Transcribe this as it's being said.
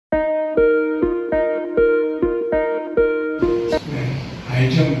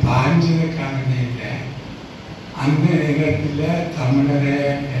அந்த நேரத்தில் தமிழரை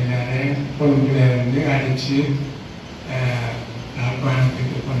எல்லாரையும் கொழும்புலேருந்து அடித்து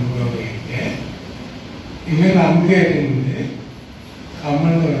யாழ்ப்பாணத்துக்கு கொண்டு போயிருக்க இவர் அங்கே இருந்து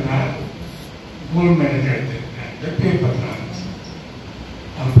தமிழ் ஒரு நாள் கோல்ட் மெடல் எடுத்திருக்காங்க பேப்பர் ட்ரான்ஸ்.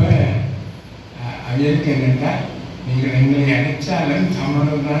 அப்போ அவருக்கு என்னென்னா நீங்கள் எங்களை அடித்தாலும்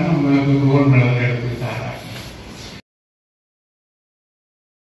தமிழர் தான் நம்மளுக்கு கோல்ட் மெடல் எடுத்து தராங்க.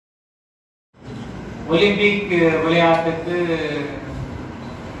 ஒலிம்பிக் விளையாட்டுக்கு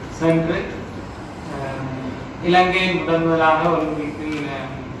சென்று இலங்கையின் முதலாக ஒலிம்பிக்கில்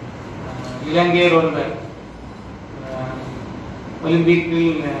இலங்கையர் ஒருவர்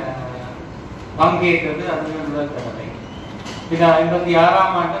ஒலிம்பிக்கில் பங்கேற்றது அது முதல் தடவை. இது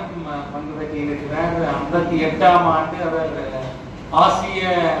 56ஆம் ஆண்டு பங்கு பெற்றிருக்கிறார். 58ஆம் ஆண்டு அவர் ஆசிய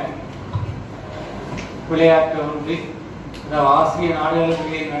விளையாட்டு ஒன்றில் ஆசிய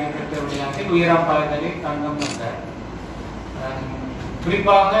நாடுகளுக்கு நடைபெற்ற விளையாட்டில் உயரம் பதக்கத்தில் தங்கம் வென்றார்.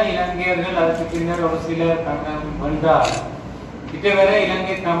 குறிப்பாக இலங்கையர்கள் அதற்கு பின்னர் ஒரு சிலர் தங்கம் வென்றார். இதுவரை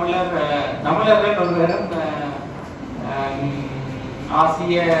இலங்கை தமிழர்கள் ஒருவரும்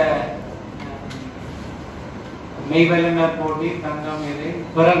ஆசிய மெய்வல்லுநர் போட்டி தங்கம் எது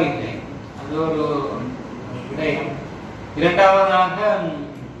பெறவில்லை. அது ஒரு விடயம். இரண்டாவதாக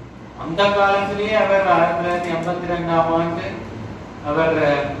அந்த காலத்திலேயே அவர் 1982ஆம் ஆண்டு அவர்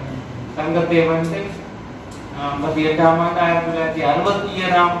தங்கத்தை வென்று 58ஆம் ஆண்டு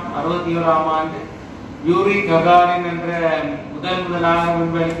 1961ஆம் ஆண்டு யூரி ககாரின் என்ற முதலாக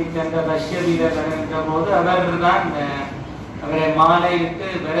விண்வெளிக்கு சென்ற ரஷ்ய வீரர் என்ற போது அவர்தான் அவரை மாலையிட்டு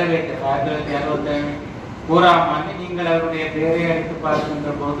வரவேற்றார். 1961ஆம் ஆண்டு நீங்கள் அவருடைய பெயரை எடுத்து பார்க்கின்ற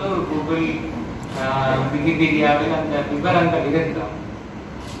போது கூகுள் விக்கிபீடியாவில் அந்த விவரங்கள் இருக்கிறோம்.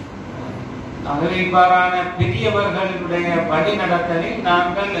 ஆகவே இவ்வாறான பெரியவர்களுடைய வழி நடத்தலில்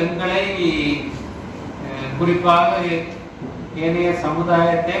நாங்கள் எங்களை குறிப்பாக ஏனைய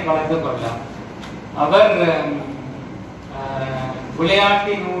சமுதாயத்தை வளர்த்து கொள்ளலாம். அவர்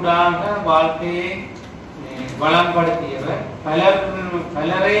விளையாட்டினூடாக வாழ்க்கையை வளப்படுத்தியவர்.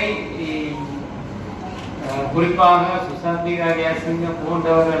 பலரை குறிப்பாக சுசாந்தி ராஜாசிங்கம்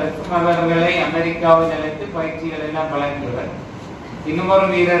போன்றவர்களுக்கும் அவர்களை அமெரிக்காவில் அழைத்து பயிற்சிகள் எல்லாம் வழங்கியவர். இன்னொரு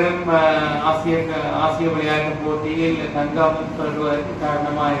வீரரும் ஆசிய விளையாட்டு போட்டியில் தங்கம் பெறுவதற்கு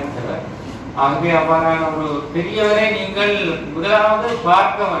காரணமாக இருந்தவர். ஆகவே அவ்வாறான ஒரு பெரியவரை நீங்கள் முதலாவது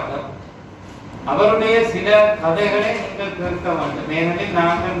பார்க்க வேண்டும். அவருடைய சில கதைகளை நீங்கள் கேட்க வேண்டும். ஏனெனில்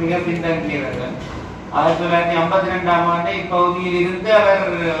நாங்கள் மிக பின்தங்கியவர்கள். 1952ஆம் ஆண்டு இப்பகுதியில் இருந்து அவர்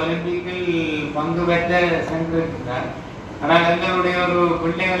ஒலிம்பிக்கில் பங்கு பெற்ற சென்றிருக்கிறார். ஆனால் எங்களுடைய ஒரு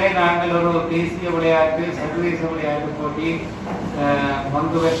பிள்ளைகளை நாங்கள் ஒரு தேசிய விளையாட்டு சர்வதேச விளையாட்டு போட்டியில்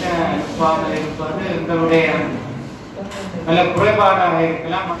பங்கு பெற்ற அனுப்பாமல் இருப்பது எங்களுடைய பல குறைபாடாக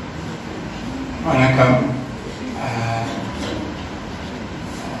இருக்கலாம். வணக்கம்.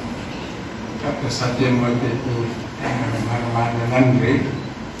 டாக்டர் சத்யமூர்த்திக்கு மனமான நன்றி.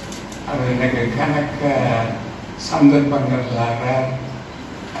 அவர் எனக்கு கணக்க சந்தர்ப்பங்களாக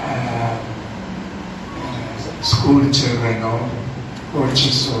ஸ்கூல் சில்ட்ரனோ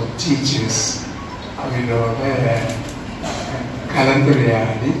கோச்சஸோ டீச்சர்ஸ் அவரோட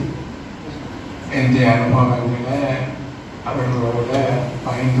கலந்துரையாடி என்னுடைய அனுபவங்களை அவர்களோட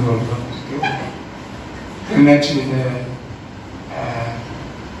பகிர்ந்து கொள்வதற்கு கிளிநொச்சியில்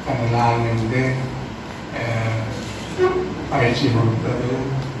நான் வந்து பயிற்சி கொடுத்தது,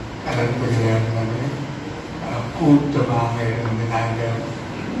 கலந்துரையாடினது, கூட்டமாக இருந்து நாங்கள்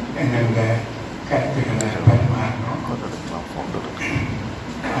எங்களோட கருத்துக்களை பரிமாறினோம்.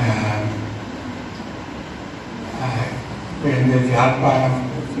 இந்த யாழ்ப்பாணம்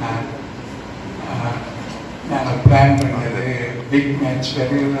நாங்கள் பிளான் பண்ணது பிக் மேட்ச்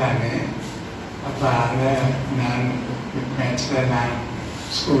வருகிறானே. அப்போ அதை நான் பிக் மேட்ச்சில் நான்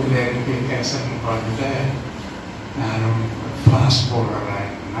ஸ்கூலில் எஜுகேஷன் கொண்டு நானும் ஃபாஸ்ட் போலராக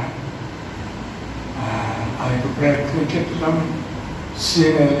இருந்தேன். அதுக்கப்புறம் கிரிக்கெட்டிலும்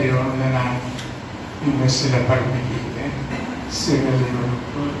சீரழியோடு நான் யூனிவர்சிட்டியில் படிப்பிக்கிறேன். சீரழியோடு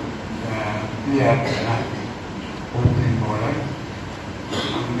விளையாட்டு நான் ஓப்பனிங் போலர்.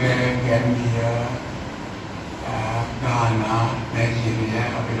 அங்கே கேம்பியா, கானா, நைஜீரியா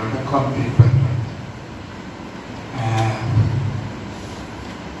அவரோட காம்பீட் பண்ணுவேன்.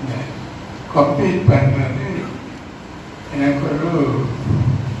 காம்பீட் பண்ணுறது எனக்கு ஒரு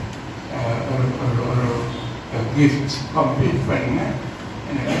கிஃப்ட். காம்பீட் பண்ண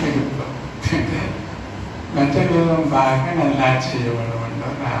எனக்கு விருப்பம். மற்றவர்களும் பார்க்க நல்லா செய்ய வேணும்ன்ற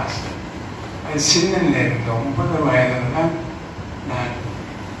ஒரு ஆசை. அது சின்ன இருக்கு. 9 வயதில் தான் நான்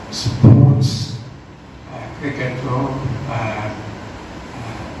ஸ்போர்ட்ஸ் கிரிக்கெட்டோ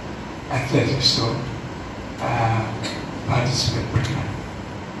அத்லெட்டிக்ஸோ பார்ட்டிசிபேட் பண்ணேன்.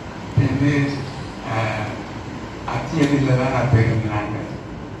 இது அத்தியடியில் தான் நான் போயிருந்தாங்க.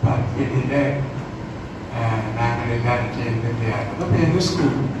 அத்தியடியில் நாங்கள் எல்லாரும் சேர்ந்து விளையாடுறோம். அப்போ எங்கள்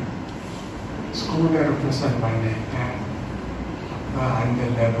ஸ்கூலில் ரெப்ரசன்ட் பண்ணியிருக்கேன். அப்போ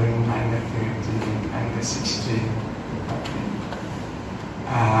அண்டர் 11, அண்டர் 13, அண்டர் 16 அப்படி.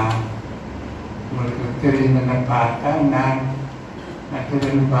 உங்களுக்கு தெரியும் என்ன பார்த்தா நான்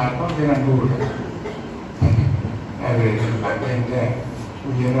மற்றவர்கள் பார்ப்போம் விரண்டூர் என்ற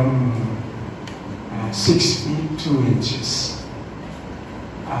உயரம் 6 feet 2 inches.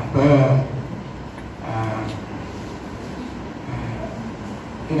 அப்போ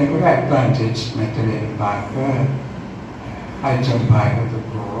எனக்கு ஒரு அட்வான்டேஜ் மற்றவர்கள் பார்க்க ஹை ஜம்ப்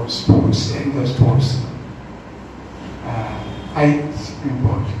ஆகிறதுக்கோ ஸ்போர்ட்ஸ் எந்த ஸ்போர்ட்ஸ் ஹைட்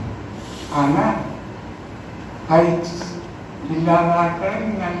இம்பார்ட்டன்ட். ஆனால் ஹைட் இல்லாத ஆட்கள்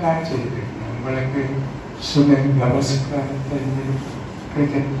நல்லா செய்திருக்கேன். உங்களுக்கு சுனில் கவஸ்கர் தெரிஞ்சு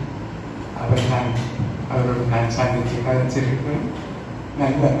கிரிக்கெட் அவரோட நான் சந்தித்து கதைச்சிருக்கேன்.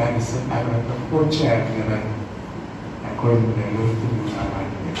 நல்ல மனுஷன். அவருக்கு கோச்சாக இருந்தவர் கொழும்புல 73ஆம்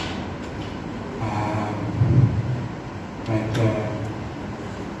ஆண்டு. மற்ற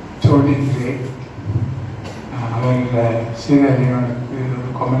ஜோடிக்கு அவங்கள சீரழிவனுக்கு ஒரு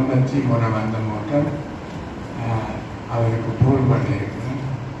கொமண்டன்சி முறை வந்த மூட்டம் அவருக்கு போல் பண்ணியிருக்கேன்.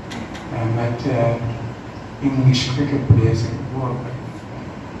 மற்ற இங்கிலீஷ் கிரிக்கெட் பிளேயர்ஸுக்கு போல் பண்ணியிருக்கேன்.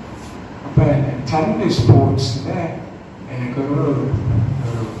 அப்போ தமிழ் ஸ்போர்ட்ஸில் எனக்கு ஒரு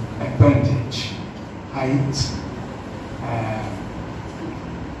அட்வான்டேஜ் ஹைட்,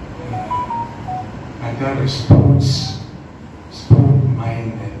 அதாவது ஸ்போர்ட்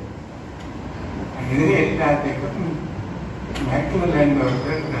மைண்டு. இது எல்லாத்துக்கும் மேக்லண்ட்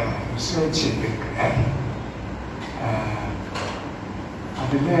ஒருத்தர் ரிசர்ச் இருக்கிறார்.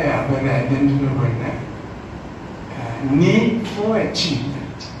 அதில் அவர் ஐடென்டிஃபை பண்ண நீட் ஃபார்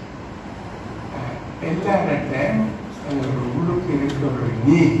அச்சீவ்மெண்ட். எல்லார்டையும் ஒரு உள்ளுக்கு இருக்கிற ஒரு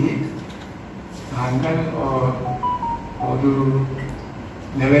நீட் நாங்கள் ஒரு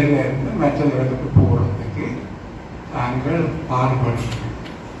லெவலில் இருந்து மற்ற லெவலுக்கு போகிறதுக்கு நாங்கள் பாடுபடுறோம்.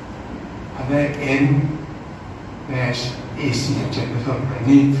 அதை NASH சொல்கிறேன்,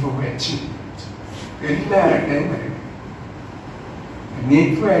 நீட் ஃபார் அச்சீவ்மெண்ட். எல்லார்டையும் இருக்கு.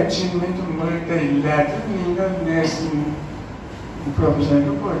 நீட் ஃபார் அச்சீவ்மெண்ட் உங்கள்கிட்ட இல்லாத நீங்கள் நேர்சிங்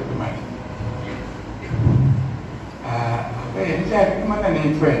ப்ரொஃபஷனுக்கு போயிருக்க மாட்டீங்க. அப்போ எல்லாருக்கும் அந்த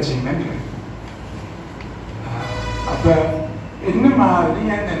நீட் ஃபார் அச்சீவ்மெண்ட் இருக்கு. அப்போ என்ன மாதிரி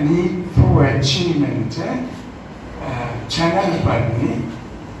அந்த நீட் ஃபார் அச்சீவ்மெண்ட்டை சேனல் பண்ணி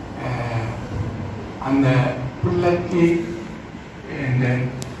அந்த பிள்ளைக்கு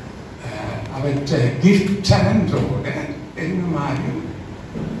அவற்றை கிஃப்ட் சேனலோட என்ன மாதிரி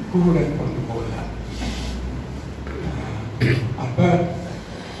கூட கொண்டு போகலாம். அப்போ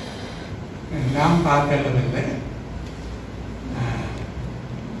நாம் பார்க்கறதில்லை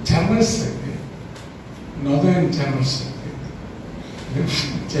தமிழ்ஸுக்கு northern தமிழ்ஸுக்கு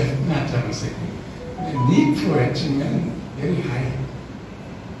தமிழ்ஸுக்கு need for achievement very high.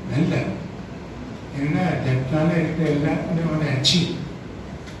 நல்ல என்ன டெப்னால இருக்கிற எல்லாருமே அச்சீவ்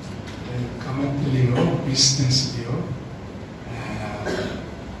கமர்த்திலேயோ பிஸ்னஸ்லேயோ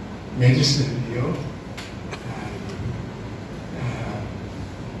மெடிசன்லேயோ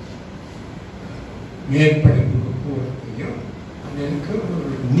மேற்படிப்புக்கு போகிறதுலையோ அதுக்கு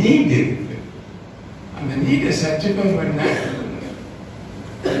ஒரு நீட் இருக்குது. அந்த நீடை சர்டிஃபை பண்ணால்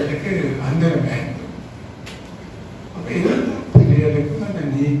அதுக்கு அந்த வேண்டும். அப்போ எல்லா பிள்ளைகளுக்கும் அந்த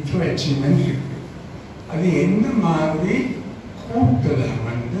நீட் ஃபார் அச்சீவ்மெண்ட் இருக்குது. அது என்ன மாதிரி கூட்டலாம்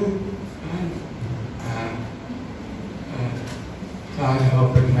வந்து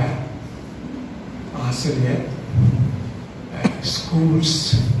தாராளப்பட்ட ஆசிரியர், ஸ்கூல்ஸ்,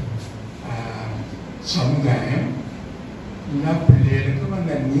 சமுதாயம் எல்லா பிள்ளைகளுக்கும்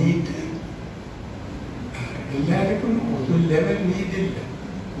அந்த நீட் எல்லாருக்கும் ஒரு லெவல் நீட் இல்லை,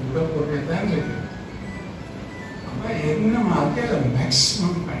 கூட பொருள் தான் இருக்கு. அப்போ என்ன மாதிரி அதை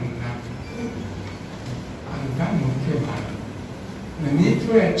மேக்சிமம் பண்ணலாம், அதுதான் முக்கியமானது. இந்த நீட்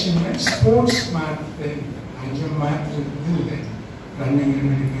ஃபார் அச்சீவ்மெண்ட் ஸ்போர்ட்ஸ் மாதிரி 5 மாதிரி இல்லை. ரன்னிங்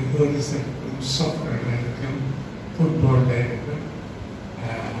இருக்கு, கேர்ள்ஸ் இருக்கும், சாஃப்ட்வேரில் இருக்கும், ஃபுட்பாலில் இருக்கும்,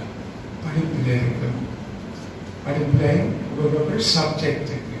 படிப்பில் இருக்கும். படிப்பில் ஒரு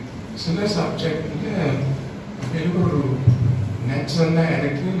சப்ஜெக்ட் இருக்கு. சில சப்ஜெக்டில் எனக்கு ஒரு நேச்சுரலாக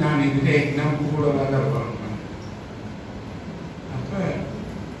இருக்கு, நான் இதில் எக்ஸாம் கூட வரணும். அப்போ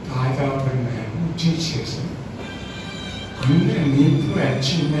தாய்தாப்பன் டீச்சர்ஸ் அந்த நீட் ஃபார்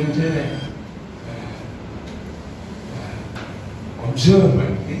அச்சீவ்மெண்ட்டை அப்சர்வ்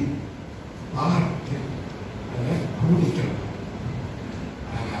பண்ணி பார்த்து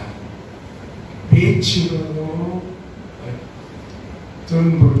ஏச்சுவதோ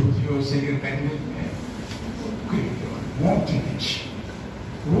துன்புறுத்தியோ செய்கிற தன்மையை ஊக்குவிக்கணும். மோட்டிவேஷன்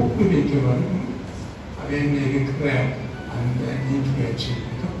ஊக்குவிக்கணும். அதே இருக்கிற அந்த நீட்சி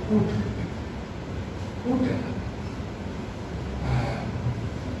கூட்டலாம்.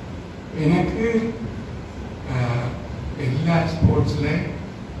 எனக்கு எல்லா ஸ்போர்ட்ஸில்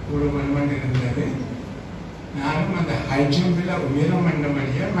கூட மண்மண் இருந்தது. நானும் அந்த ஹை ஜம்பில் உயரம்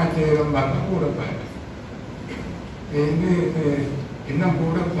பண்ணபடியாக மற்ற உயரம் பார்க்க கூட பாருங்க. என்ன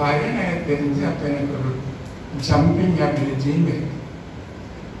கூட பாரு எனக்கு தெரிஞ்சு அப்போ எனக்கு ஒரு ஜம்பிங் அபிலிட்டியும் இருக்கு.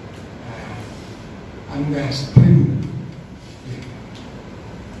 அந்த ஸ்ப்ரிங்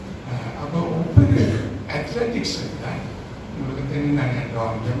அப்போ ஒவ்வொரு அத்லட்டிக்ஸ் தான் உங்களுக்கு தெரிந்தாங்க.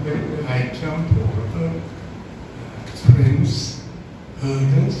 லாங் ஜம்ப் இருக்கு, high jump, springs,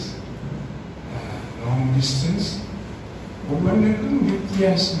 hurdles, long distance, ஒவ்வொன்றுக்கும்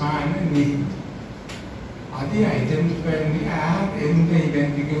வித்தியாசமான நீட். அதை ஐடென்டிஃபை பண்ணி யார் எந்த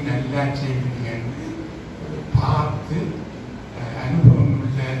இவெண்ட்டுக்கு நல்லா செய்வீங்கன்னு பார்த்து அனுபவம்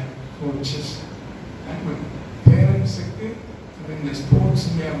உள்ள கோச்சஸ் பேரண்ட்ஸுக்கு இந்த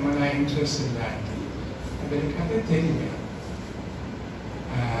ஸ்போர்ட்ஸில் அவ்வளோ இன்ட்ரெஸ்ட் இல்லாட்டி அதற்கு அதை தெரியும்.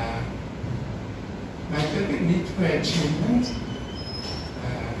 மற்றது நீட் ஃபார் அச்சீவ்மெண்ட்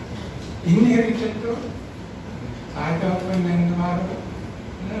இன்ஹெரிட்டோ தாய்தாப்பன் என்று மாறுதோ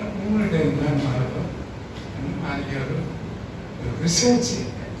இல்லை உங்கள்கிட்ட இருந்தால் மாறுதோ மாதிரி ஒரு ரிசர்ச்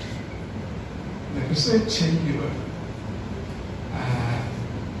இந்த ரிசர்ச் செய்யுவோம்.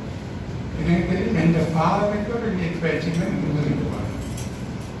 எனக்கு தெரியும் எந்த ஃபாதருக்கு ஒரு நீட் ஃபார் அச்சீவ்மெண்ட் முன்னிறுவாங்க.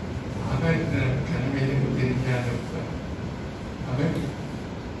 அவர் தலைமையில் தெரியாத அவர்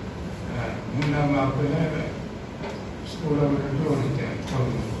 3ஆம் வகுப்பில் ஸ்கூலை விட்டு ஓடிட்டார்.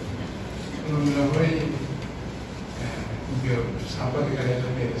 போய் இங்கே சாப்பாடு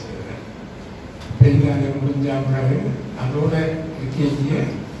கடையில் வேலை செய்கிறேன். பெண்ணாக முடிஞ்ச பிறகு அதோட கேஜியை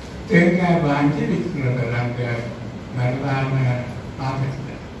தேங்காய் வாங்கி விற்கிறவர் அங்கே வரலான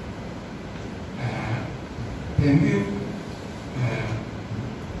மார்க்கெட்டில். வந்து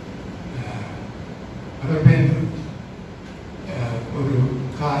ஒரு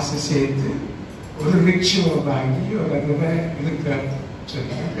காசு சேர்த்து ஒரு ரிக்ஷாவை வாங்கி ஒரு அதில் இருக்க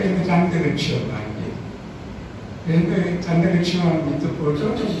சொல்லி இந்த 2 ரிக்ஷா வாங்கி 2 ரிக்ஷா விற்று போட்டு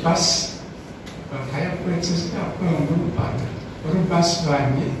ஒரு பஸ் ஹையர் பிரைஸஸ்க்கு அப்போ வந்து பார்த்தேன். ஒரு பஸ்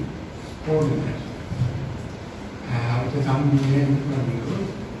வாங்கி போடுங்க. அவருக்கு தம்பியே வந்து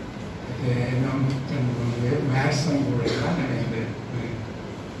நம்ம மேசம் போடலாம் நினைக்கிறேன்.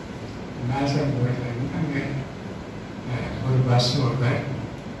 மேசம் போடலன்னு அங்கே ஒரு பஸ் ஓடுவேன்.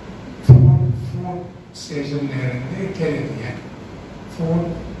 ஃபோர்ட் ஸ்டேஷன்ல இருந்து கேளுங்க.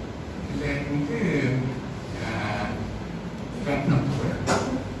 ஃபோர்ட்ல இருந்து ரத்னபுரம்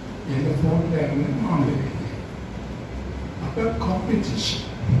இந்த ஃபோர்ட்ல இருந்து மாநிலம். அப்போ காம்படிஷன்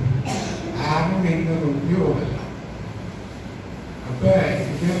யாரும் எந்த உபயோகம். அப்போ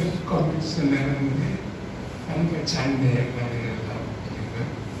இதே காம்படிஷன்ல இருந்து அங்கே சண்டை எல்லாம்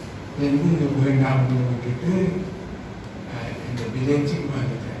இது வேண்டாம்னு விட்டுட்டு இந்த வில்லேஜுக்கு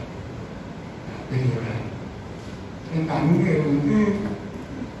வந்துட்டேன். பெரியவன் அங்கே வந்து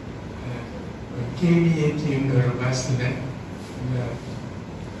கேவிஏடின்ற ஒரு பஸ்ஸில் இந்த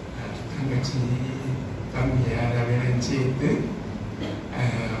தங்கச்சி தம்பியார் அவெல்லாம் சேர்த்து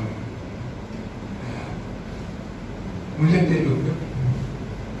முல்லைத்தீவுக்கு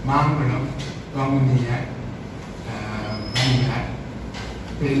மாம்பழம் வவுனியார் மன்னார்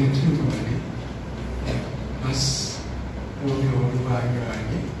பெருந்துமணி பஸ் ஓடி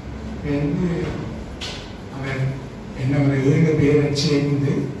வாங்கி வந்து அவர் என்ன ஒரு 7 பேரை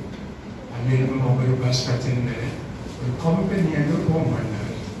சேர்ந்து அன்றைக்கும் ஒவ்வொரு பஸ் வச்சிருந்த ஒரு கம்பெனி வந்து ஃபோன்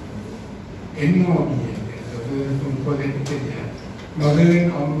பண்ணார். என்னோடைய இப்போதைக்கு தெரியாது.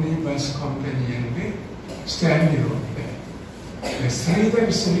 முதலின் ஒம்னி பஸ் கம்பெனி வந்து ஸ்டாண்டி ரோட்டில்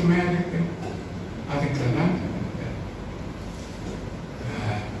ஸ்ரீதர் சினிமா இருக்கு. அதுக்கெல்லாம்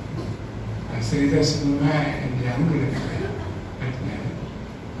ஸ்ரீதர் சினிமா என்று அங்கு இருக்கிறேன்.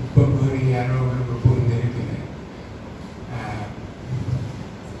 இப்போ வேறு யாரோ உங்களுக்கு புரிந்திருக்குது.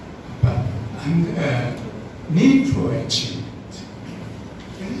 அப்போ அந்த நீட் ஃபார் அச்சீவ்மெண்ட்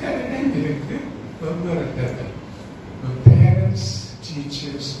எல்லாரும் இருக்கு. வெவ்வேறு பேரண்ட்ஸ்,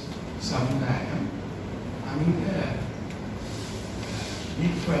 டீச்சர்ஸ், சமுதாயம் அந்த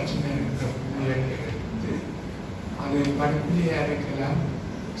நீட் ஃபார் அச்சீவ்மெண்ட் இருக்கிற பிள்ளைகளை எடுத்து அது படிப்பிலையாக இருக்கலாம்,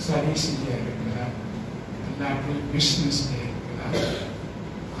 சர்வீஸ்லையாக இருக்கலாம், எல்லாத்தையும் பிஸ்னஸ்லையாக இருக்கலாம்.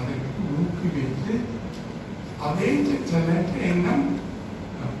 அதற்கு ஊக்குவித்து அதே டேலண்ட் எண்ணம்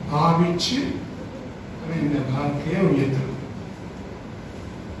பாவிச்சு இந்த வாழ்க்கையை உயர்த்தணும்.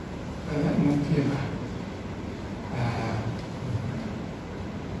 அதுதான் முக்கியமாக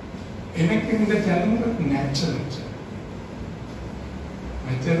எனக்கு இந்த தலைமுறை நேச்சுரல்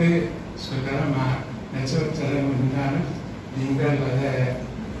மற்றது சொல்லலாம் நேச்சுரல் தலைமுறை இருந்தாலும் நீங்கள் அதை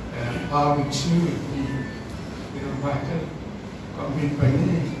பாவிச்சு கம்ப்ளீட் பண்ணி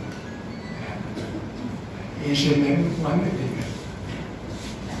ஏஷியன் கேம்ஸ்க்கு வந்துட்டீங்க.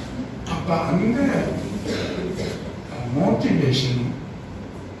 அப்போ அந்த மோட்டிவேஷன்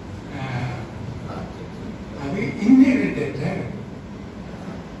அது இன்ஹெரிட்டடா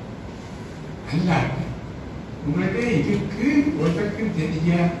அல்லாது உங்களுடைய இதுக்கு உலகத்துக்கு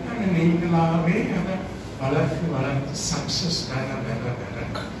தெரியாத நீங்களாகவே அதை வளர்த்து சக்சஸ் வேற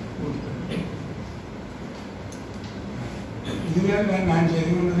இதுல நான்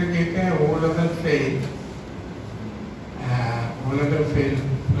செய்து கொண்டது கேட்க ஓலவர் ஃபெயில்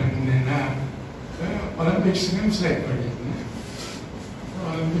பண்ணினா ஒலிம்பிக்ஸுக்கும் செலக்ட் பண்ணியிருந்தேன்.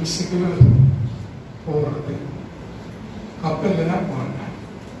 ஒலிம்பிக்ஸுக்கு போகிறது கப்பலில் தான் போனேன்.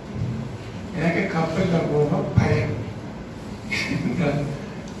 எனக்கு கப்பலில் போக பயம்.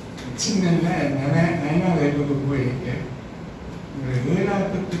 சின்ன நயனாதேவுக்கு போயிட்டு ஒரு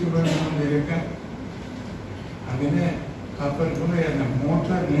 7,000 கிலோமீட்டர் இருக்க அதில் கப்பல் போய் அந்த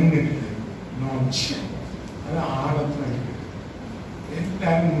மோட்டார் நின்றுட்டு நோச்சு அது ஆழத்தில் இருக்குது.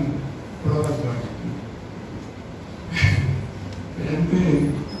 எல்லாரும் புலகத்தில் இருந்து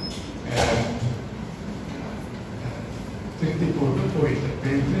திருத்தி போட்டு போயிட்டு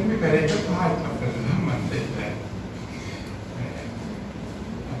திரும்பி கரைக்க பால் கப்பல் தான் வந்தது.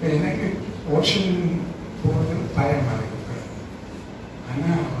 அப்போ எனக்கு ஓஷன் போகிறது பயமாக இருக்கு.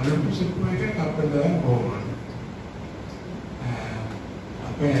 ஆனால் ஒலிம்பிக்ஸுக்கு போயிட்டு கப்பலில் தான் போகணும்.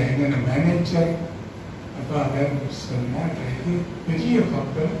 அப்போ எங்கள் மேனேஜர் அப்போ அவர் சொன்னார், இது பெரிய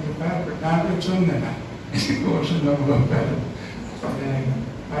கப்பல். இப்போ நான் சொன்னேன் எனக்கு ஓஷனில் போக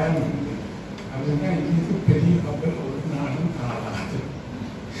பயம் உண்டு. அப்படின்னா இது பெரிய கப்பல் ஒரு நாளும் காணாது.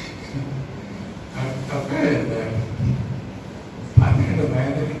 அப்போ இந்த 12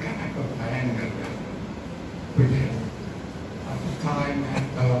 வயதில் கணக்கு பயன்கள் அப்போ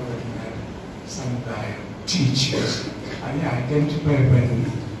தாய்மார் தகவல்கள் சமுதாயம் டீச்சர்ஸ் அதை ஐடென்டிஃபை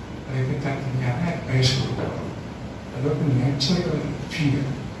பண்ணி அதுக்கு தனியாக அட்வைஸ் கொடுக்கணும். அதோட நேச்சுரல் ஃபீல்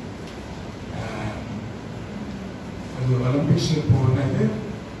அது ஒலிம்பிக்ஸில் போனது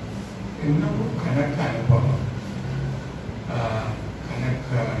இன்னும் கணக்கு அனுபவம்.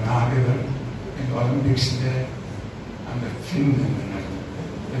 கணக்கு நாடுகள் இந்த ஒலிம்பிக்ஸில் அந்த ஃபின்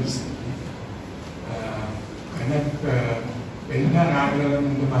நடந்தது. கணக்கு எல்லா நாடுகளும்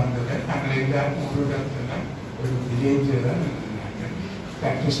இருந்து வந்தது. நாங்கள் எல்லாரும் ஒரு இடத்துல ஒரு வில்லேஜில் தான் நாங்கள்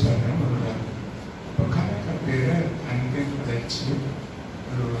ப்ராக்டிஸ் பண்ணுறோம். ஒரு இப்போ கணக்கு பேரை அங்கே படைச்சு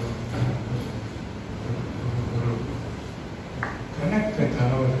ஒரு கணக்கு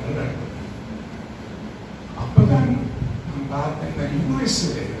தகவல்கள். அப்போதான் நான் பார்த்தேன் இந்த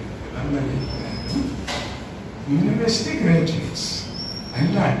university university graduates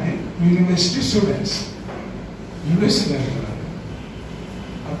அல்லாண்டு university students யூஎஸ்ல இருக்கிறாங்க.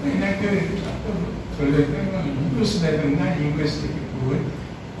 அப்போ எனக்கு அப்போ சொல்லியிருக்கேன் யூஎஸ்ல இருந்தால் யூனிவர்சிட்டிக்கு போய்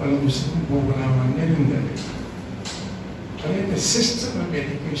ஒலிம்பிக்ஸுக்கும் போகலாமான்னு இருந்தது. அதே இந்த சிஸ்டம் ஆஃப்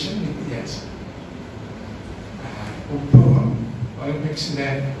எஜுகேஷன் வித்தியாசம். இப்போ ஒலிம்பிக்ஸில்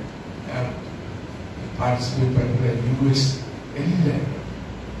பார்ட்டிசிபேட் பண்ணுற யூஎஸ் இல்லை.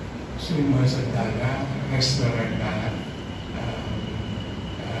 ஸ்விம்மர்ஸ் இருந்தாங்க, ரெஸ்லர் இருந்தாங்க,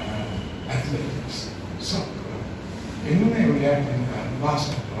 அத்லெட்டிக்ஸ், சாக்கர், என்ன விளையாட்டு இருந்தாங்க,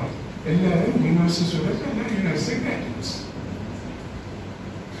 பாஸ்கெட்பால், எல்லாரும் யூனிவர்சிட்டி ஸ்டூடெண்ட்ஸ், எல்லாம் யூனிவர்சிட்டி கிராஜுவேட்ஸ்.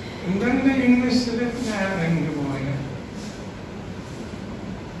 இந்த யூனிவர்சிட்டியில் நான் எங்கே போவேன்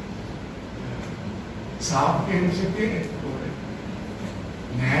சாப்பிட்டு ஒரு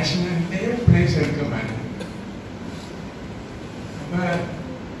நேஷனல்லே பிளேஸ் எடுக்க மாட்டேன். அப்போ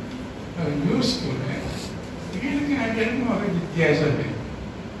நியூஸ் இதுக்கு எனக்கு ஒரு வித்தியாசம் இருக்கு.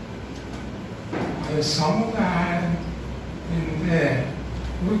 அது சமுதாயம் இந்த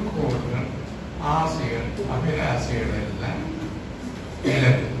குறிக்கோள்கள் ஆசைகள் அபிலாசைகள் எல்லாம்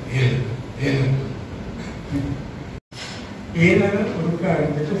ஏழவர் ஒருக்கா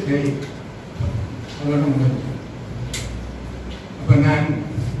இருந்துட்டு ஃபெயில் அதோட முடிஞ்சு. அப்போ நான்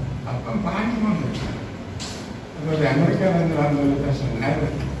அப்போ பாக்கியமாக இருந்தேன். அப்போ அமெரிக்காவிலேருந்து வந்தவங்க சொன்னார்,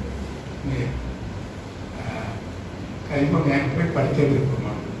 கண்டிப்பாக எனக்கு போய் படிக்க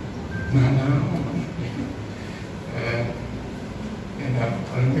விருப்பமா. நான்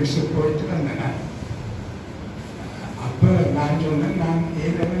ஒலிம்பிக்ஸுக்கு போயிட்டு வந்தேன்னா அப்போ நான் சொன்னேன், நான்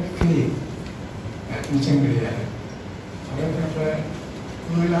ஏழவே ஃபெயில் மிச்சம் கிடையாது. அதற்கு அப்போ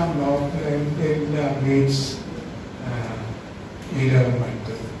 7ஆம் வகுப்பில் இருந்து எல்லா கிரேட்ஸ் ஏழாவது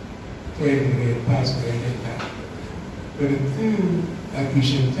மட்டும் தேர்வு பாஸ் கிரேட் எல்லாம் எடுத்து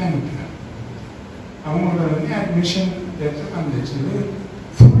அட்மிஷன் தான் அனுப்பினாங்க. அவங்களோட வந்து அட்மிஷன் லெட்டர் வந்துச்சு.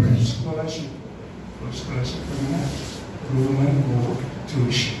 ஃபுல் ஸ்காலர்ஷிப் பண்ணால் ரூம் அண்ட் போர்ட்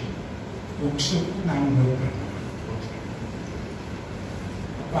டியூஷன் புக்ஸுக்கு நாங்கள் ஒர்க் பண்ணுவோம்.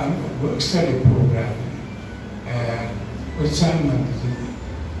 அப்போ அந்த ஒர்க் ஸ்டடி ப்ரோக்ராம் உற்சாகம் வந்துச்சு.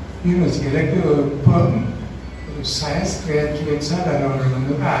 எனக்கு ஒரு சயின்ஸ் கிராஜுவேட்ஸாக வரவர்கள்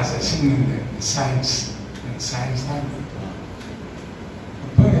வந்து ஆசை சின்ன சயின்ஸ் தான் கொடுப்போம்.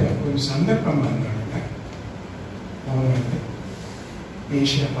 அப்போ ஒரு சந்தர்ப்பம் வந்தோடனே அவங்க வந்து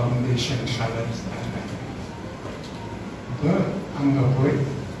ஏஷியா ஃபவுண்டேஷன் ட்ராவல்ஸ் தான். அப்போ அங்கே போய்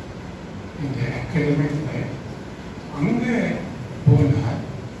இந்த அகாடமிக்கில் அங்கே போனால்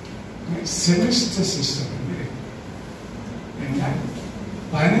செமிஸ்டர் சிஸ்டம் வந்து என்ன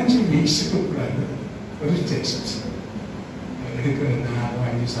 15 வீக்ஸுக்கு கூடாது ஒரு டெஸ்ட் எடுக்கிற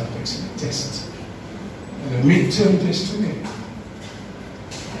 4-5 சப்ஜெக்ட்ஸ் டெஸ்ட், அது மிட் டேர்ம் டெஸ்ட்டும் இருக்கு.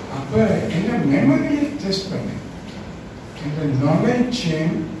 அப்போ என்ன மெமரியை டெஸ்ட் பண்ணேன், இந்த நாலேஜ்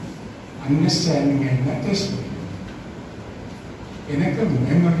அண்டர்ஸ்டாண்டிங் என்ன டெஸ்ட் பண்ணேன். எனக்கு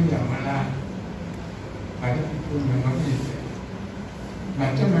மெமரி அவ்வளோ படிப்பு மெமரி இல்லை,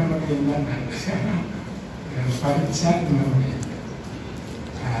 மற்ற மெமரி எல்லாம் நல்லது, படித்தா மெமரி இல்லை.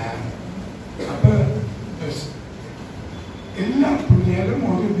 அப்போ எல்லா பிள்ளைகளும்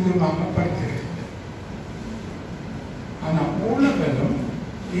ஒரு விதமாக படிக்கிறது. ஆனால் ஓலவெல்லும்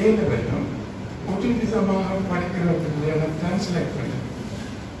ஏலவெல்லும் ஒரு விதமாக படிக்கிற பிள்ளைகளை தான் செலக்ட் பண்ணுது.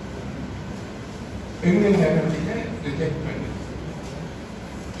 எங்கள் நேரத்தில் ரிஜெக்ட் பண்ணுது.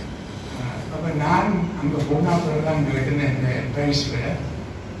 அப்போ நான் அங்கே போனாப்பெல்லாம் கேட்டேன் இந்த அட்வைஸில்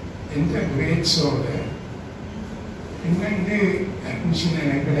எந்த கிரேட்ஸோடு இன்னும் இது அட்மிஷன்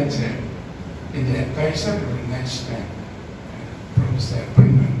எனக்கு கிடைச்ச இந்த அட்வைஸர் ஒரு நேஷனல் ப்ரொஃபஸர்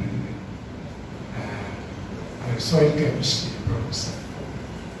பண்ண அவர் சாயில் கெமிஸ்ட்ரி ப்ரொஃபஸர்.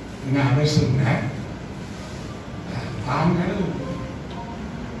 இன்னும் அவர் சொன்னார், தாங்கள்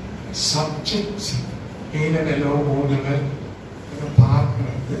சப்ஜெக்ட் ஏலவெல்லோ ஓலவெல்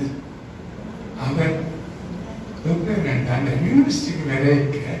பார்க்கறது அவர் அந்த யூனிவர்சிட்டிக்கு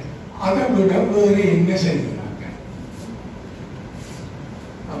விளைவிக்க அதை விட வேறு என்ன செய்கிறாங்க.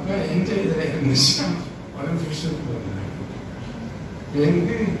 அப்போ எந்த இதில் இருந்துச்சுன்னா ஒரு விஷயம்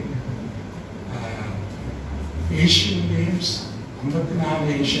வந்து ஏஷியன் கேம்ஸ்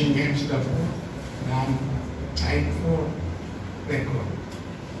 54 ஏஷியன் கேம்ஸில் நான் டைப் 4 ரெக்கார்ட்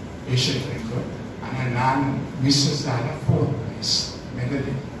ஏஷியன் ரெக்கார்ட். ஆனால் நான் மிஸ்ஸஸால் 4th place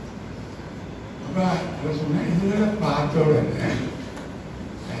மெடலி. அப்போ அவர் சொன்னால் இதில் பார்த்த உடனே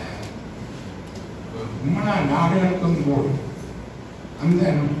உண்மையா நாடுகளுக்கும் போது அந்த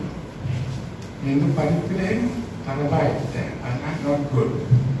எந்த படிப்பிலேயும் பரவாயில்லை, அதனால் நாட் குட்.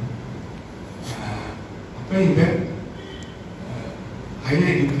 அப்போ இதை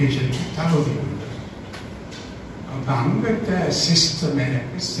ஹையர் எஜுகேஷனுக்கு தகுதி உண்டு. அப்போ அங்கிட்ட சிஸ்டம்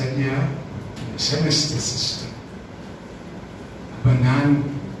எனக்கு சரியாக செமிஸ்டர் சிஸ்டம். அப்போ நான்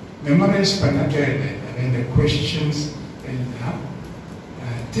மெமரைஸ் பண்ண தேவை. இந்த கொஸ்டின்ஸ் எல்லாம்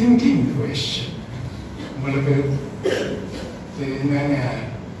திங்கிங் கொஸ்டின். உங்களுக்கு என்னென்ன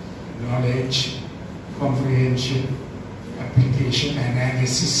knowledge, comprehension, application,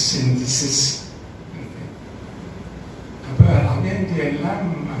 analysis, synthesis. அப்போ அதே எல்லாம்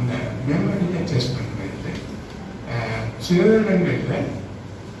அந்த மெமரியை டெஸ்ட் பண்ணுறது. சில இடங்களில்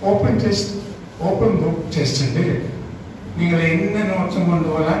open test, open book test இருக்கு. நீங்கள் என்ன நோட்ஸும் கொண்டு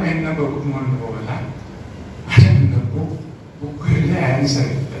போகலாம், என்ன புக்கும் கொண்டு போகலாம். ஆனால் இந்த புக்கில்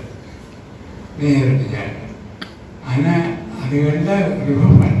ஆன்சர் இல்லை நேரடியாக. ஆனால் அதுகளில்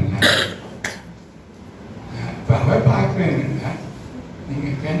ரிமூவ் பண்ணல. இப்போ அவ பார்க்குறேன்னா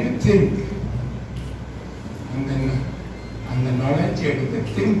நீங்கள் கேன் யூ திங்க், அந்த நாலேஜ் எடுத்து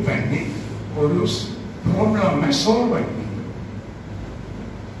திங்க் பண்ணி ஒரு ப்ராப்ளமை சால்வ் பண்ணி,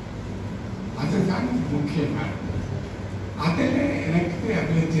 அதுதான் முக்கியமானது. அதில் எனக்கு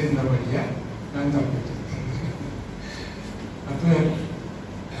அபிவிருத்தி இருந்தபடியாக நான் தப்பிட்டு. அப்போ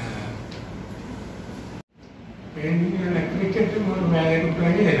கிரிக்கெட்டும் ஒரு வேலைக்கு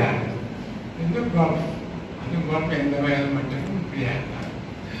பிறகு ஏதாவது எந்த ப்ராப்ளம், அந்த ப்ராப்ளம் எந்த வேலை மட்டும் முடியாது.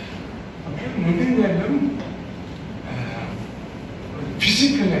 அப்புறம் நெடுங்கலும் ஒரு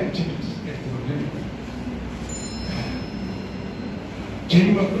ஃபிசிக்கல் ஆக்டிவிட்டிஸ் எடுத்துக்கொண்டு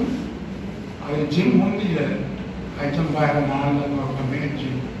ஜிம்முக்கும் அது ஜிம் முந்திய ஐட்டம் வேறு நாளில் நோக்கமே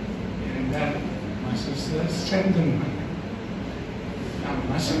ஜிம் இருந்தால் மசில்ஸை ஸ்ட்ரென்தன் பண்ண நான்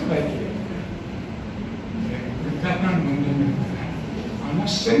மசில் வைக்கிறேன். இப்படித்தான் நான் முன்னே இருக்கிறேன்.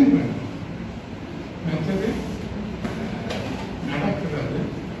 ஆனால் ஸ்ட்ரென்த் பண்ணும். மற்றது நடக்கிறது,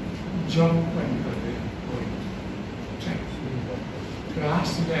 ஜம்ப் பண்ணுறது,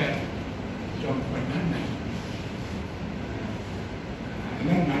 கிளாஸில் ஜாப் பண்ணேன்.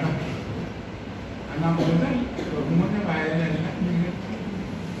 அதெல்லாம் நடக்கும். ஆனால் முதல் முன்ன வயதில் நீங்கள்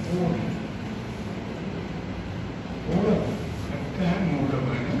ஓட கரெக்டாக ஓட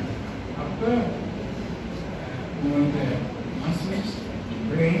வேணும். அப்போ உங்களோட மசில்ஸ்,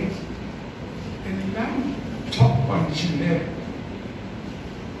 பிரெயின்ஸ் எல்லாம் டாப் கண்டிஷனில் இருக்கும்.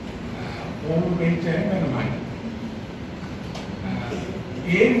 ஓவர் வெயிட்டே வர மாட்டேன்.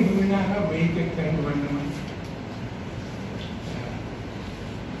 ஏன் முன்னாக வெயிட்டை திறந்து பண்ணணும்?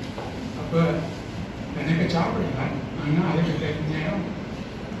 அப்போ எனக்கு சாப்பிடலாம், ஆனால் அதுக்கு தெரிஞ்ச நேரம்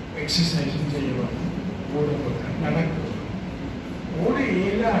எக்ஸசைஸும் செய்ய வேணும், ஓட போகிறேன், நடக்க வேணும். ஓட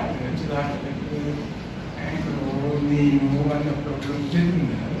ஏழாட்டு சிலாக்களுக்கு ஆங்கிளோ நீமோ அந்த ப்ராப்ளம்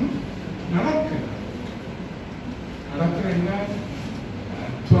இருந்தாலும் நடக்கலாம். நடக்கிறதுனா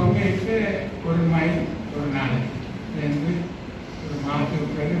தொங்கைக்கு 1 மைல் ஒரு நாளைக்கு, ஒரு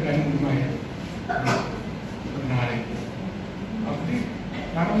மாதத்துக்கு 2 மைல் ஒரு நாளைக்கு அப்படி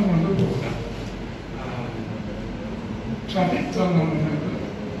நடந்து கொண்டு போகலாம். ட்ராஃபிக் தொங்க முன்னது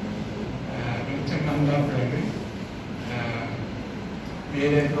வெளிச்சம் வந்த பிறகு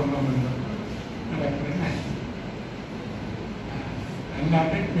வேலை தொங்க முன்னது நடக்கிறேன்.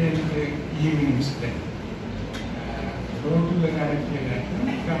 அல்லாட்ட பேருக்கு ஈவினிங்ஸில் ரோட்டில் நடக்கிற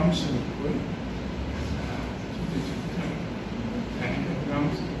கிரவுண்ட்ஸுக்கு போய் சுற்றி சுற்றி எனக்கு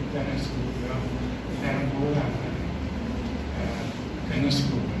கிரவுண்ட்ஸுக்கு டென்னிஸ் கொடுக்குறோம், எல்லாரும் போகிறாங்க டென்னிஸ்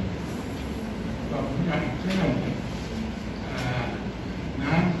கொடுக்குறோம். அப்படி நடக்கிறேன்.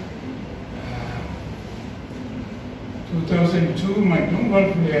 நான் 2002 மட்டும்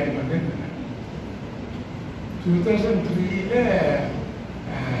கோல்ஃப் விளையாடி கொண்டு இருந்தேன். 2003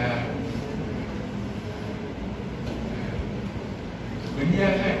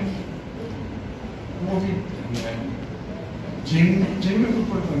 வெளியாக கோவிட் ஜிம்முக்கு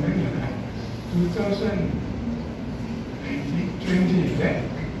போட்டு வந்திருந்தேன். 2020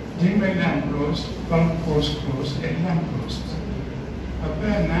 ஜிம் எல்லாம் க்ளோஸ், கோல்ஃப் கோர்ஸ் க்ளோஸ், எல்லாம் க்ளோஸ். அப்போ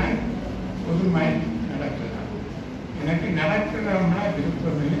நான் 1 மைல் நடக்கலாம். எனக்கு நடக்கிறவங்களா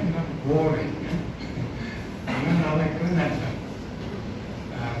விருப்பமில்லை, நான் போறேன். ஆனால் நடக்கிறது நல்லா.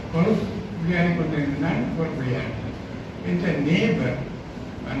 கோல்ஃப் விளையாடி கொண்டிருந்தான். கோல்ஃப் விளையாடுறேன். என்ற நேபர்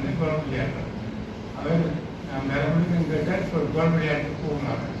வந்து கோல்ஃப் விளையாடுறார். அவர் நான் வேற மணிக்கு கேட்டால் இப்போ கோல்ஃப் விளையாட்டு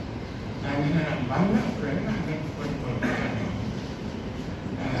போகலாம். நான் வந்த பிறகு நாங்கள் போய் கோல்ஃப் விளையாடுறோம்.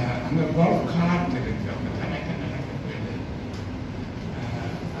 அங்கே கோல்ஃப் கார்ட் இருக்கு, அவங்க தனக்கு நடக்கிறது.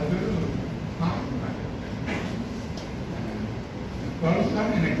 அது ஒரு பார்க்க கோல்ஃப்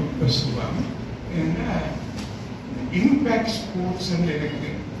தான் எனக்கு பேசுவாங்க. ஏன்னா இம்பேக்ட் ஸ்போர்ட்ஸ்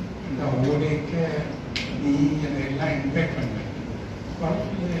இருக்கு. அந்த ஓடைக்க நீ அதெல்லாம் இம்பேக்ட் பண்ணுறது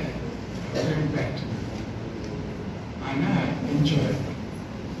கோல்ஃபில் இம்பேக்ட். ஆனால் என்ஜாய்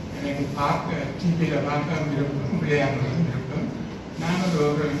எனக்கு பார்க்க டிவியில் பார்க்க விருப்பம், விளையாடுறது விருப்பம். நான்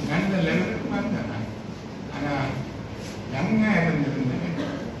ஒரு நல்ல லெவலுக்கு வந்தேன். ஆனால் யங்காக இருந்திருந்தேன்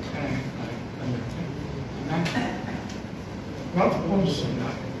வந்துட்டு. ஆனால் கோல்ஃப் கோர்ஸ்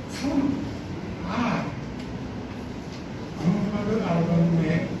சொன்னாங்க full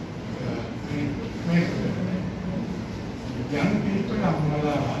 50-60 young people are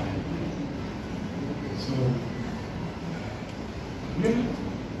more so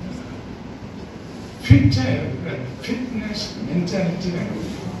fit fitness mentality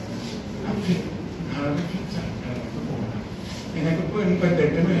I'm fit நான் fit எனக்கு இப்போ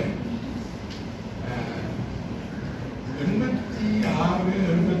 88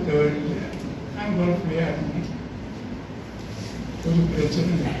 87 நான் கோல்ஃப் விளையாடினேன். ஒரு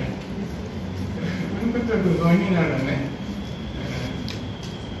பிரச்சனை இல்லை. 88 வாங்கினாலே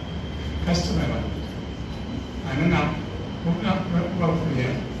கஷ்டமாக வந்து. ஆனால் நான் கோல்ஃப்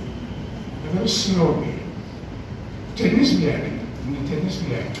விளையாடு அது ஸ்லோ கேம். டென்னிஸ் விளையாடு, இந்த டென்னிஸ்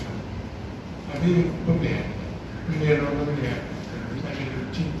விளையாடு அது இப்போ விளையாடு விளையாடோட விளையாடு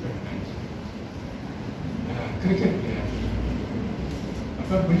கிரிக்கெட் விளையாடு.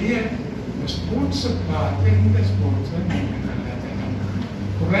 அப்போ விளையாடு இந்த ஸ்போர்ட்ஸை பார்த்து இந்த ஸ்போர்ட்ஸை நீங்கள் நல்லா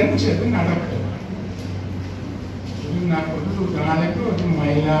குறைஞ்சது நடக்குது. நான் ஒரு நாளைக்கு 1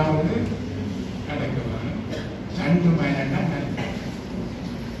 மைலாவது நடக்குவேன். 2 மைலன்னா நடக்கும்.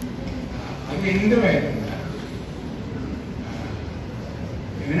 அது எந்த வயது தான்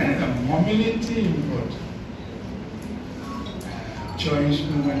ஏன்னா மொபிலிட்டி இம்பார்ட்டன்ட். ஜாயின்ஸ்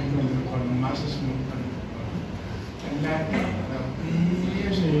மூவ்மெண்ட் கொண்டு மசில்ஸ் மூவ் பண்ணி எல்லாத்தையும் அப்படியே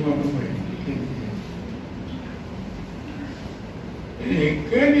செய்யணும். போயிட்டு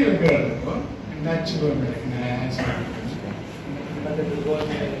கேள்வி இருக்கிறதோ என்னாச்சும்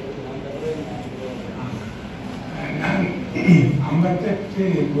நான் 58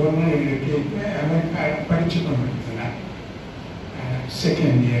 கவர்மெண்ட் கேட்டு அமெரிக்கா படித்து கொண்டிருக்கிறேன்.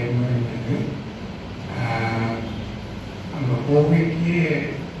 செகண்ட் இயர் முடிஞ்சது. அங்கே கோவிட்க்கு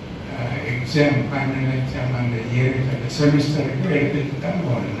எக்ஸாம் ஃபைனல் எக்ஸாம் அந்த இயருக்கு செமிஸ்டருக்கு எடுத்துட்டு தான்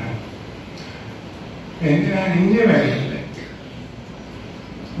போனேன். நான் இங்கே வரையில்லை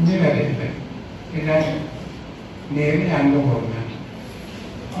ஏன்னா நேரே அங்கே போனேன்.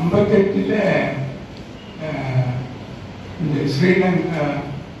 58 இந்த ஸ்ரீலங்கா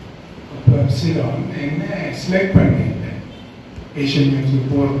Ceylon என்ன செலக்ட் பண்ணியிருந்தேன் ஏஷியன்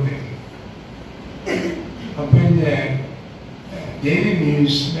கேம்ஸுக்கு போகிறது. அப்போ இந்த டெய்லி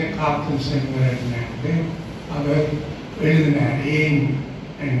நியூஸில் காப்பல் செல்வர்னாட்டு அவர் எழுதினார். ஏன்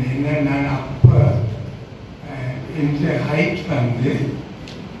என்ன நான் அப்போ இந்த ஹைட் வந்து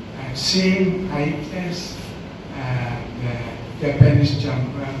same height as the Japanese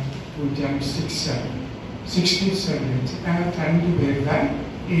jumper who jumped 67 inches. நாங்கள் 2 பேர் தான்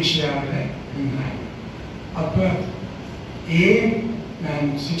ஏஷியாவில் இருந்தாங்க. அப்போ ஏன் நான்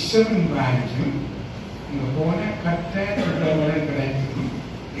 67 வாங்கியும் அங்கே போனால் கரெக்டாக கிடைக்கும்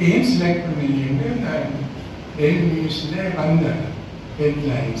ஏன் செலக்ட் பண்ணிட்டு நான் டெய்லி நியூஸில் வந்தேன்.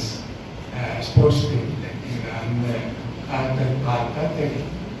 ஹெட்லைன்ஸ் ஸ்போர்ட்ஸ் பேஜில் அந்த காலத்தில் பார்த்தா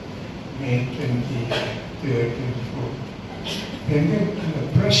தெரியும். May 23rd, 24th. அந்த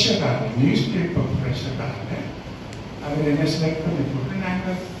ப்ரெஷராக நியூஸ் பேப்பர் ப்ரெஷராக அதில் என்ன செலக்ட் பண்ணி போட்டு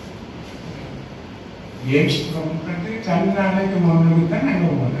நாங்கள் கேம்ஸ் பண்ணுறது 2 நாளைக்கு முன்னாடி தான்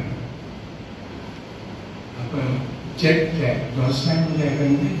நாங்கள் போனோம். அப்போ ஜெட்டில் லோசானில்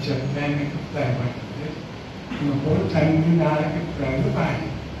இருந்து ஜப்பானுக்கு தரப்பட்டது. அங்கே போய் 2 நாளைக்கு பிறகு வாங்கி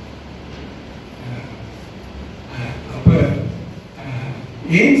அப்போ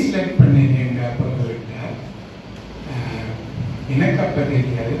ஏன் செலக்ட் பண்ணீங்க அப்போ கேட்டால் எனக்கு அப்போ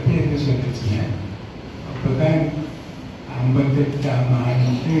தெரியாது பேருந்து சொல்லிச்சுங்க. அப்போ தான் 58ஆம்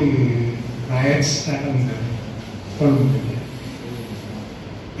ஆண்டு ரயட்ஸ் நடந்தது கொழும்புல.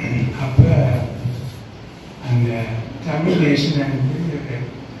 அப்போ அந்த தமிழ் நேஷனுக்கு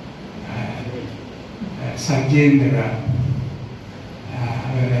சத்யேந்திரா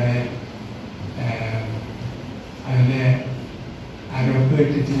அவரை அதில்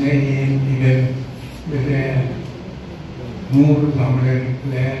கேட்டுச்சுல ஏன் இவர் 100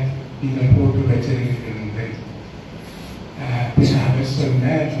 தமிழர்களை நீங்கள் போட்டு வச்சிருக்கிறது. அவர் சொன்ன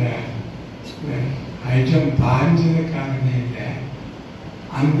ஐட்டம் பாஞ்சதுக்கான இல்லை.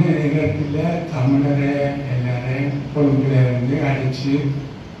 அந்த நேரத்தில் தமிழரை எல்லாரையும் கொழும்புல வந்து அடித்து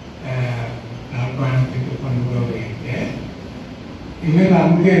யாழ்ப்பாணத்துக்கு கொண்டு போவீங்க. இவர்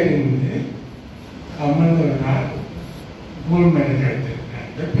அங்கே இருந்து தமிழர் கோல்ட் மெடல்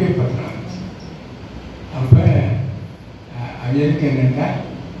எடுத்திருக்காங்க பேப்பர் டான்ஸ். அப்போ அவருக்கு என்னென்னா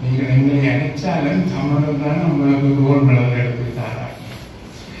நீங்கள் எங்களை அடித்தாலும் தமிழர் தான் நம்மளுக்கு கோல்ட் மெடல் எடுத்து தராங்க.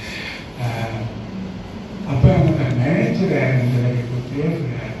 அப்போ அவங்க மேனேஜர் இருந்தவருக்கு பேர்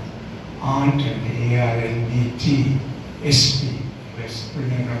ஆண்டனி ARNDT SP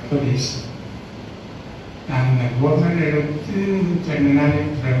போலீஸ். நாங்கள் கோல்ட் மெடல் எடுத்து 2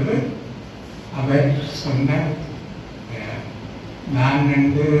 நாளைக்கு பிறகு அவர் சொன்னார் நான்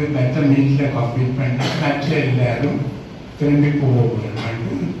மற்ற மீட்டில் கம்ப்ளீட் பண்ணி மற்ற எல்லாரும் திரும்பி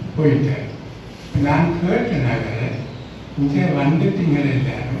போகணும்னு போயிட்டார். நான் கேட்டேன் இங்கே வந்துட்டீங்கள்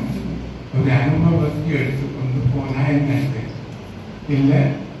எல்லாரும் ஒரு அனுபவத்தை எடுத்துக்கொண்டு போனால் என்னது இல்லை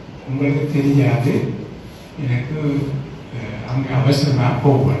உங்களுக்கு தெரியாது, எனக்கு அங்கே அவசரமாக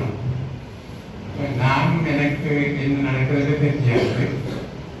போகணும். நான் எனக்கு என்ன நடக்கிறது தெரியாது.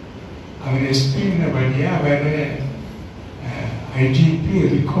 அவர் எஸ்பின்னபடியாக அவர் ஐஜிபி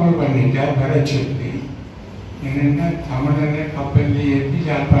ரிகால் பண்ணிட்டார் வர சொல்லி. என்னென்னா தமிழரை கப்பலில் ஏற்றி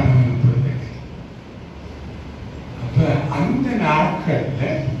யாழ்ப்பாணம் அனுப்புறது. அப்போ அந்த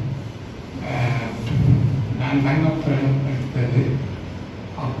நாட்களில் நான் தங்கப்படுத்தது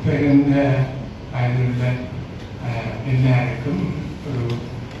அப்போ இருந்த வயதுள்ள எல்லாருக்கும் ஒரு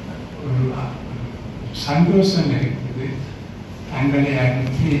ஒரு சந்தோஷம் இருக்குது. தங்களை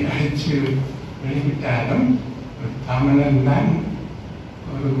அடித்து வெளியிட்டாலும் தமிழன் தான்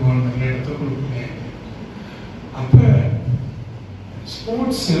ஒரு கோல்மெடல் எடுத்து கொடுக்குறேன். அப்போ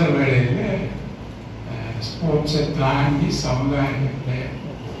ஸ்போர்ட்ஸ் சில வேளையில் ஸ்போர்ட்ஸை தாண்டி சமுதாயத்தில்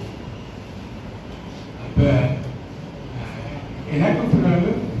அப்போ எனக்கு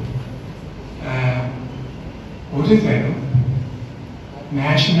பிறகு ஒரு தரம்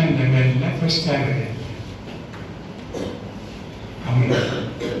நேஷனல் லெவலில் ஃபர்ஸ்டாக கிடையாது.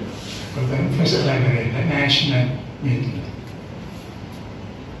 ஒரு தரம் ஃபர்ஸ்டாக கிடையாது நேஷனல் மீட்டில்.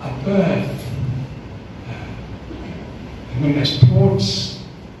 அப்போ இந்த ஸ்போர்ட்ஸ்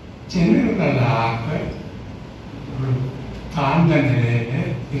ஜெனரலாக ஒரு தாழ்ந்த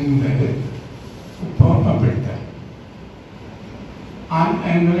நிலையில் இருந்தது. இப்போ அப்படித்தான்.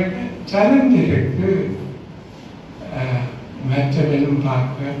 எங்களுக்கு சேலஞ்சிற்கு மற்றவர்களும்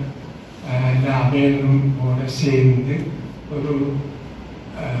பார்க்க அவைகளும் கூட சேர்ந்து ஒரு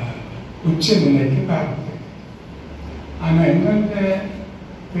உச்ச நிலைக்கு பார்க்குது. ஆனால் எங்களோட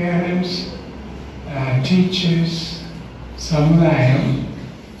பேரண்ட்ஸ், டீச்சர்ஸ், சமுதாயம்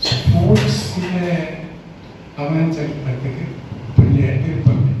ஸ்போர்ட்ஸில் கவனம் செலுத்துறதுக்கு பிள்ளைகளுக்கு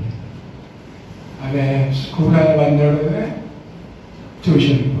விருப்பம் இல்லை. அதை ஸ்கூலில் வந்தோடனே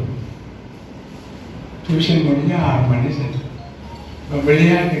டியூஷன் போகும். டியூஷன் முடிஞ்சு 6 மணி செல்லும். இப்போ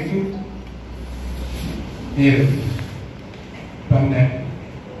விளையாட்டுக்கு நேரம். இப்போ அந்த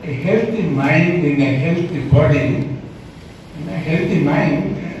ஹெல்த்தி மைண்ட் இந்த ஹெல்த்தி பாடி, ஹெல்த்தி மைண்ட்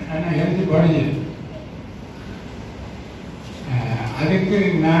ஆனால் ஹெல்த்தி பாடி இல்லை. அதுக்கு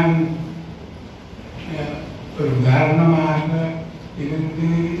நான் ஒரு உதாரணமாக இருந்து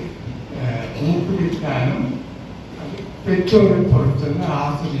ஊக்குவித்தாலும் அது பெற்றோரை பொறுத்தது,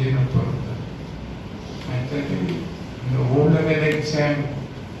 ஆசிரியரை பொறுத்தது. மற்றது இந்த ஓலெவல் எக்ஸாம்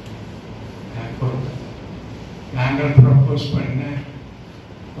பொறுத்தது. நாங்கள் ப்ரப்போஸ் பண்ண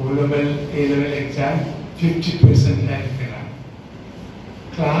ஓலெவல் ஏலெவல் எக்ஸாம் 50% இருக்கிறாங்க.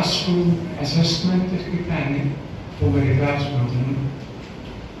 கிளாஸ் ரூம் அசஸ்மெண்ட் இருக்குதானே, ஒவ்வொரு கிளாஸ் ரூம்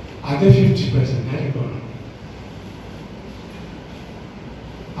அது 50% இருக்கணும்.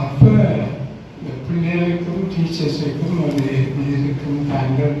 அப்போ இந்த பிள்ளைகளுக்கும் டீச்சர்ஸுக்கும் ஒரு இதுக்கும்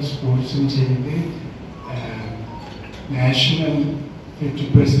தாங்கள் ஸ்போர்ட்ஸும் செய்து நேஷனல்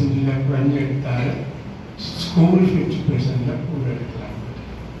 50% குறைஞ்சு எடுத்தால் ஸ்கூல் 50% கூட எடுக்கலாம்.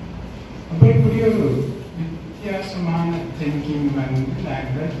 அப்போ இப்படி ஒரு வித்தியாசமான திங்கிங் வந்து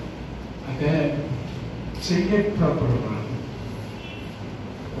நாங்கள் அதை செய்ய புறப்படுவோம்.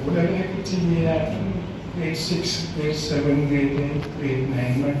 உடலுக்கு செய்ய grade 6, grade 7, grade 8, grade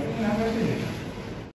 9 மட்டும் நாங்கள் செய்யலாம்.